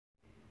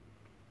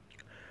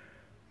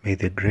May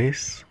the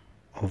grace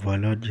of our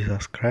Lord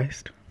Jesus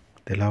Christ,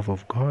 the love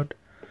of God,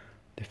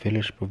 the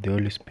fellowship of the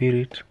Holy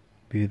Spirit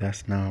be with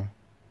us now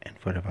and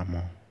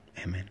forevermore.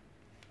 Amen.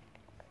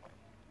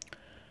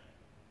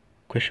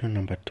 Question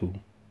number 2.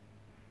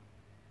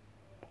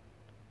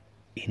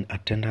 In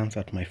attendance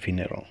at my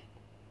funeral.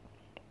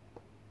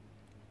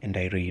 And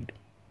I read,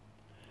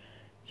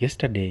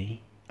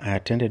 yesterday, I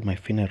attended my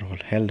funeral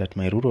held at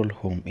my rural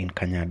home in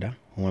Kanyada,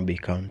 Homa Bay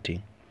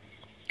County.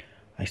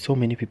 I saw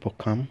many people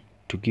come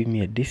to give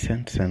me a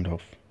decent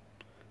send-off.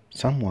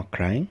 Some were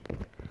crying,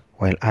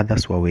 while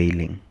others were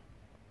wailing.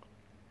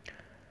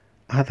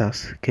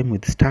 Others came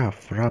with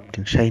stuff wrapped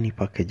in shiny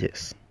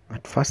packages.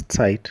 At first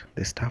sight,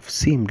 the stuff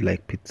seemed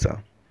like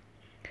pizza,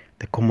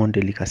 the common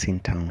delicacy in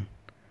town.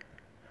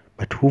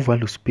 But who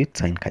values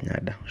pizza in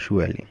Kanyada,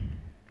 surely?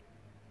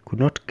 Could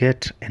not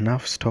get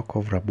enough stock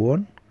of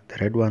Rabuon, the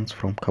red ones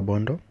from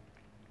Kabondo?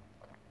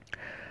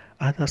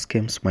 Others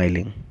came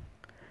smiling.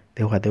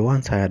 They were the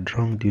ones I had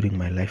wronged during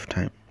my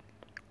lifetime.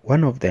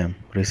 One of them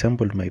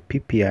resembled my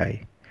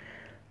PPI,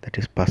 that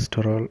is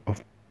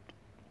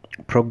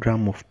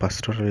Program of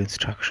Pastoral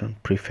Instruction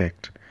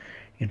Prefect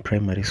in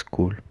primary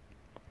school.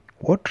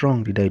 What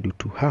wrong did I do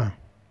to her?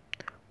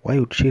 Why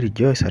would she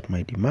rejoice at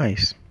my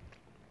demise?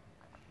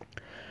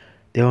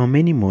 There were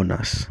many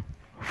mourners.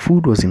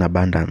 Food was in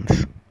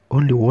abundance.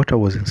 Only water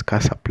was in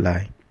scarce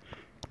supply.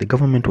 The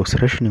government was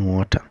rationing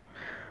water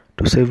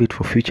to save it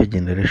for future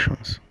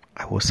generations.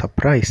 I was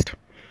surprised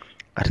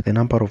at the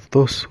number of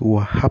those who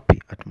were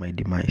happy at my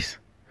demise.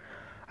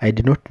 I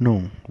did not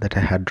know that I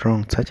had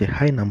wronged such a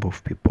high number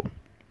of people.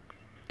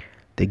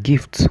 The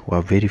gifts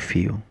were very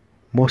few,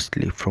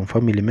 mostly from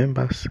family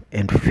members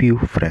and few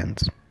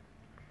friends.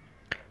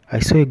 I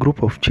saw a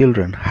group of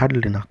children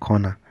huddled in a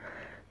corner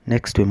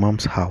next to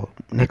Mom's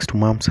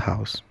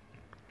house.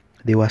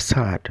 They were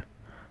sad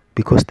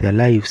because their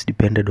lives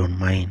depended on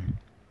mine.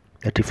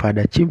 That if I had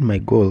achieved my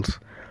goals,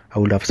 I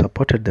would have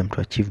supported them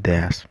to achieve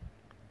theirs.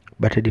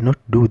 But I did not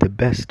do the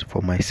best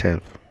for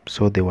myself,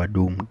 so they were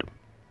doomed.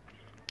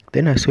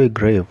 Then I saw a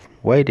grave,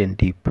 wide and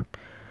deep,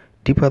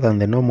 deeper than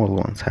the normal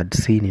ones I had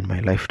seen in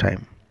my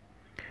lifetime.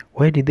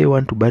 Why did they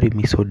want to bury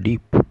me so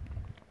deep?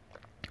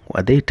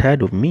 Were they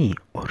tired of me,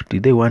 or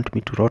did they want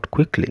me to rot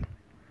quickly?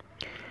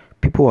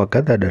 People were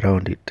gathered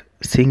around it,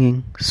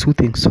 singing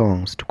soothing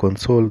songs to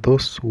console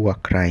those who were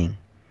crying.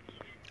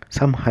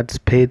 Some had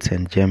spades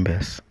and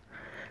jembes,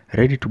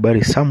 ready to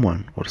bury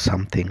someone or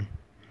something.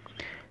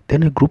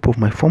 Then a group of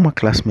my former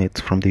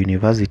classmates from the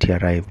university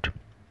arrived.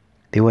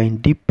 They were in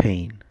deep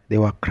pain. They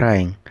were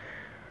crying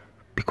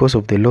because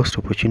of the lost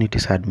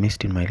opportunities I had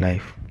missed in my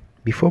life.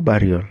 Before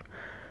burial,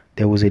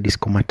 there was a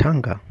disco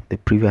matanga the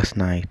previous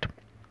night,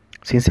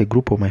 since a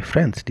group of my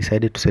friends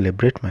decided to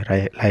celebrate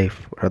my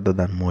life rather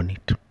than mourn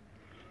it.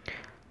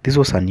 This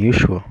was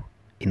unusual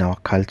in our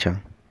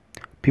culture.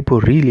 People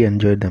really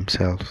enjoyed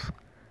themselves.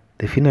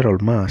 The funeral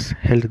mass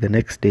held the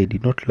next day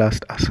did not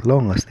last as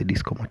long as the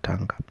disco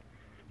matanga.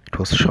 It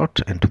was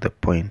short and to the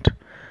point.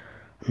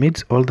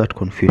 Amidst all that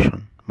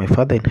confusion, my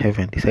Father in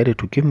heaven decided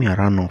to give me a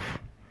runoff,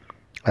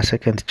 a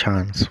second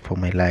chance for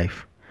my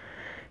life.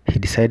 He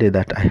decided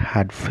that I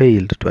had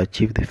failed to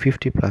achieve the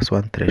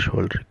 50+1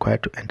 threshold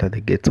required to enter the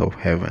gates of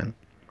heaven.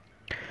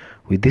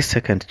 With this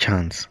second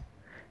chance,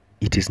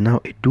 it is now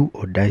a do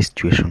or die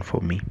situation for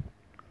me.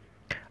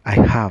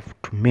 I have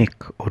to make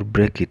or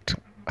break it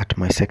at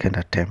my second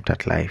attempt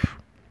at life.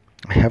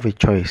 I have a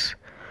choice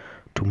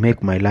to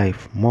make my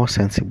life more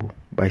sensible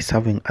by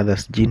serving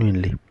others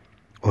genuinely,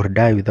 or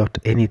die without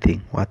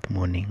anything worth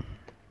mourning.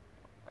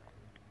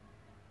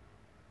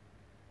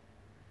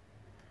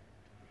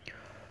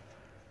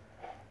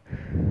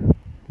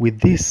 With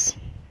this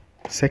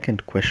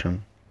second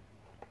question,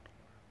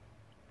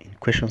 in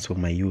questions of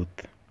my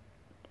youth,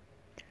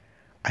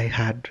 I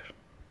had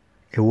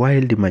a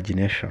wild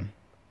imagination.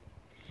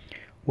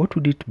 What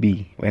would it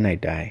be when I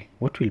die?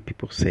 What will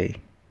people say?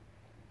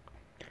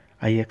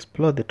 I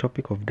explored the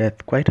topic of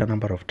death quite a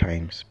number of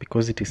times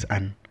because it is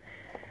an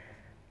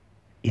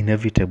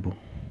inevitable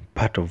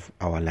part of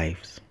our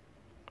lives.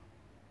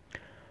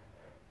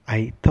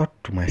 I thought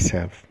to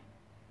myself,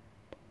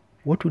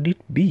 what would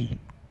it be?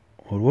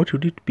 Or what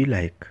would it be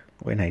like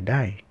when I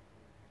die?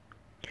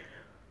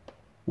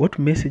 What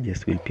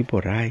messages will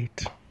people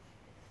write?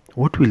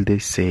 What will they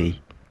say?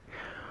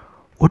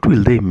 What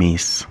will they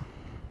miss?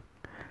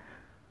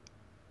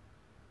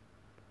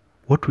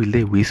 What will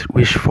they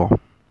wish for?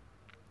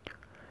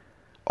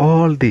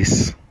 All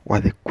these were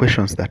the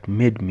questions that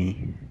made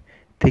me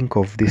think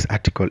of this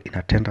article in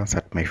attendance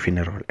at my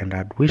funeral, and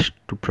I'd wished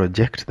to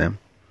project them,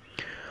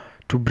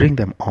 to bring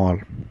them all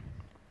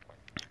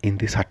in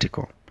this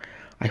article.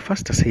 I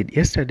first said,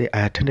 yesterday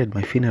I attended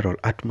my funeral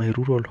at my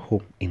rural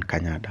home in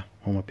Kanyada,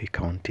 Homa Bay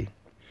County.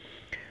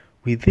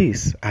 With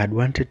this, I had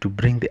wanted to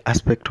bring the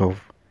aspect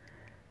of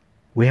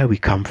where we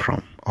come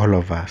from, all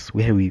of us,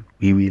 where we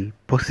will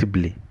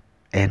possibly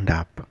end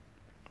up.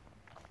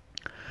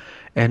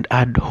 And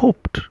I'd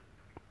hoped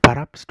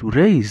perhaps to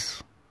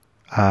raise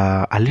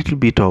a little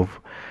bit of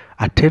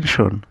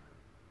attention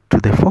to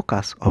the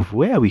focus of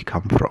where we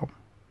come from.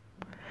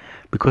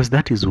 because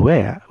that is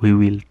where we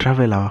will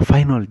travel our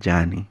final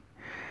journey.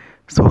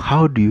 So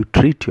how do you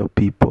treat your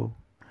people?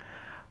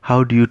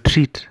 How do you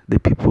treat the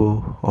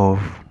people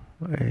of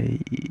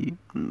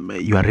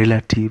your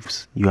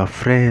relatives, your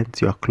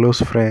friends, your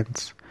close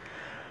friends?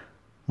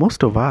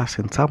 Most of us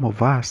and some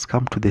of us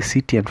come to the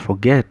city and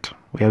forget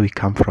where we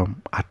come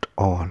from at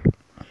all.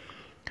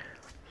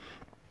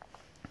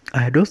 I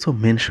had also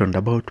mentioned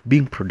about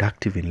being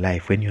productive in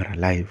life when you're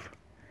alive.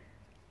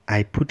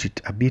 I put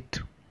it a bit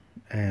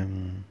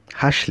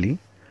harshly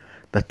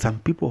that some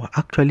people were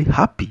actually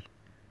happy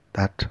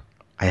that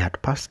I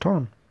had passed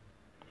on.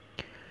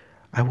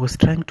 I was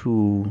trying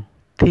to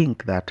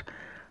think that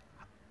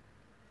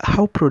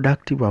how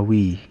productive are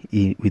we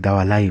with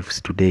our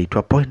lives today, to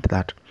a point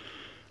that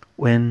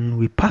when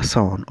we pass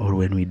on or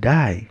when we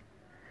die,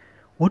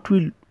 what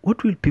will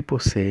people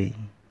say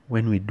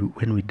when we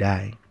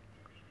die?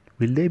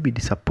 Will they be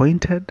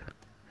disappointed?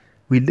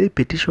 Will they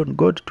petition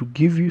God to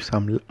give you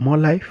some more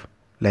life?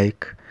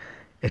 Like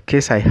a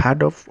case I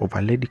heard of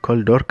a lady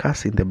called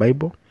Dorcas in the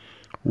Bible,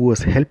 who was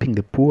helping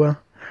the poor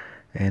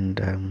and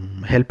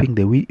helping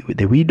the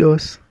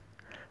widows,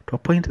 to a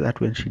point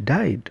that when she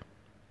died,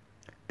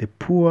 the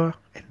poor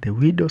and the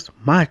widows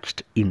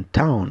marched in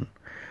town,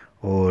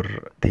 or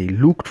they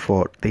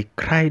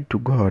cried to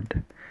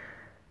God,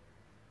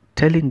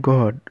 telling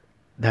God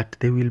that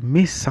they will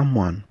miss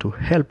someone to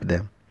help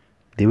them,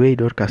 the way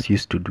Dorcas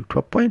used to do, to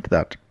a point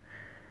that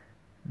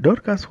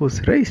Dorcas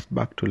was raised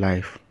back to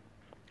life.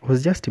 I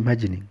was just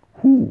imagining,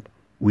 who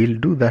will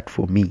do that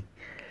for me?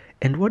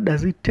 And what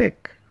does it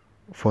take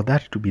for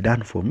that to be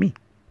done for me?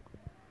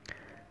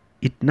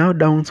 It now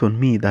dawns on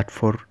me that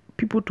for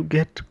people to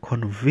get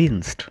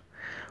convinced,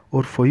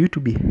 or for you to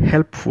be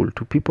helpful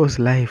to people's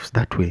lives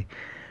that way,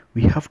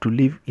 we have to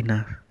live in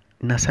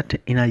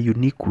a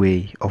unique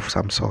way of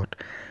some sort.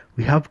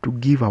 We have to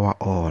give our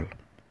all.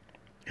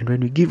 And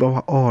when we give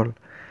our all,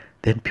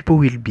 then people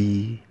will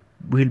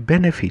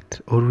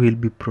benefit, or will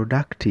be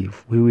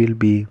productive. We will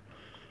be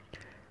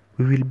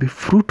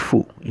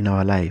fruitful in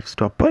our lives,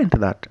 to a point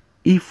that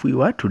if we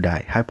were to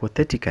die,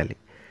 hypothetically,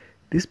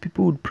 these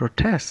people would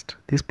protest.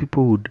 These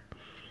people would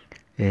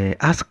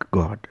ask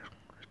God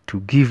to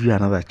give you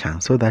another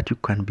chance so that you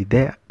can be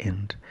there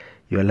and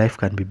your life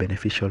can be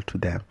beneficial to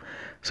them.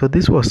 So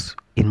this was,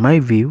 in my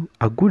view,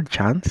 a good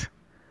chance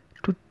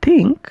to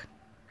think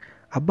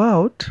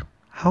about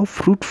how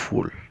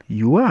fruitful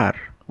you are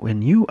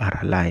when you are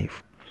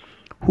alive.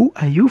 Who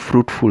are you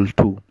fruitful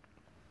to?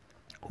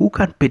 Who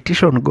can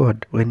petition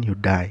God when you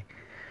die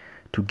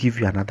to give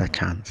you another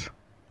chance?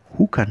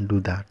 Who can do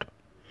that?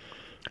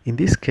 In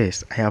this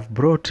case, I have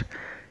brought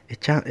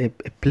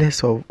a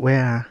place of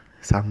where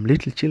some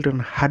little children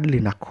huddle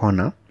in a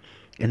corner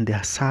and they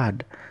are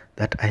sad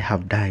that I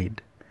have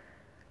died,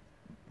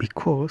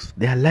 because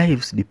their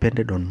lives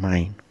depended on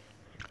mine.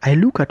 I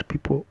look at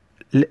people,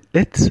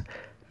 let's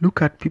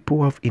look at people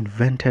who have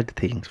invented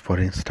things. For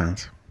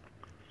instance,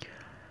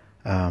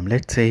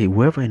 let's say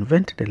whoever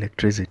invented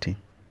electricity,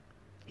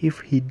 if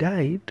he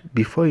died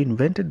before he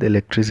invented the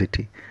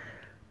electricity,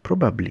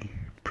 probably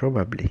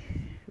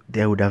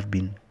there would have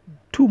been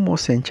 2 more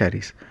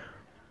centuries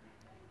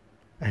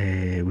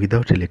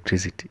without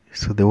electricity.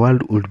 So the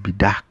world would be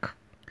dark,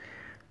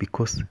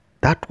 because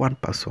that one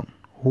person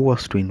who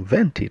was to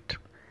invent it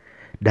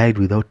died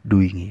without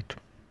doing it.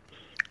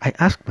 I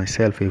ask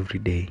myself every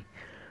day,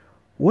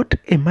 what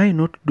am I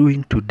not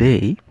doing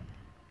today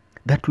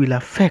that will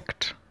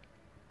affect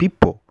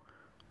people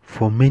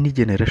for many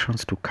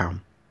generations to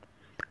come?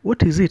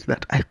 What is it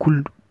that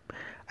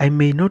I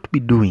may not be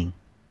doing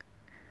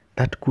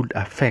that could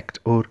affect,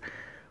 or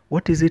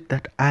what is it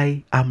that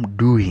I am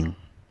doing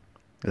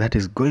that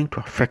is going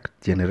to affect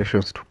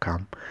generations to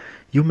come?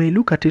 You may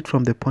look at it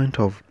from the point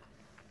of,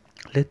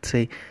 let's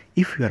say,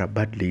 if you are a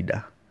bad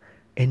leader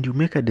and you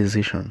make a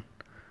decision,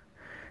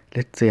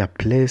 let's say a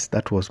place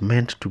that was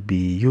meant to be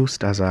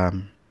used as a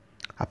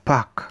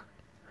park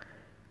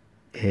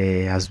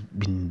it has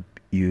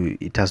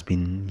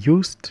been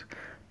used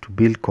to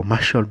build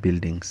commercial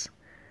buildings,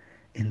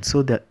 and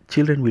so the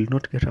children will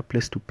not get a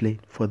place to play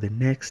for the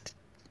next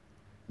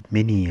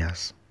many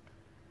years.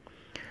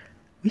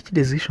 Which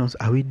decisions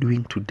are we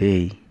doing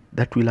today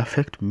that will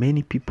affect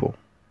many people?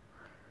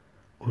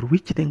 Or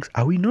which things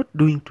are we not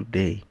doing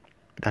today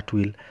that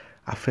will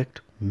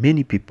affect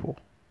many people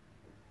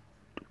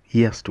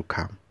years to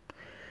come?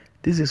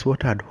 This is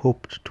what I'd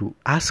hoped to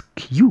ask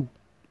you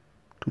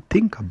to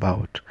think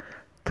about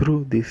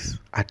through this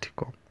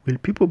article. Will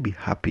people be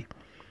happy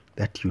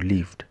that you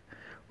lived?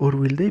 Or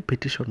will they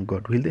petition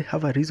God? Will they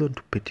have a reason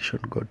to petition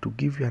God to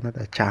give you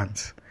another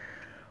chance?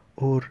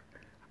 Or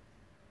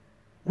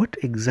what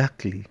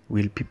exactly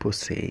will people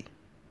say?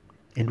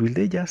 And will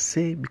they just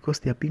say because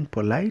they are being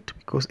polite,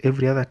 because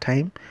every other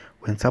time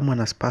when someone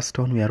has passed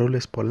on, we are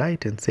always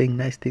polite and saying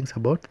nice things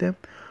about them?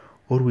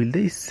 Or will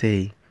they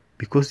say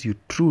because you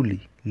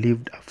truly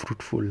lived a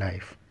fruitful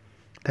life?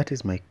 That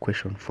is my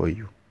question for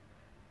you.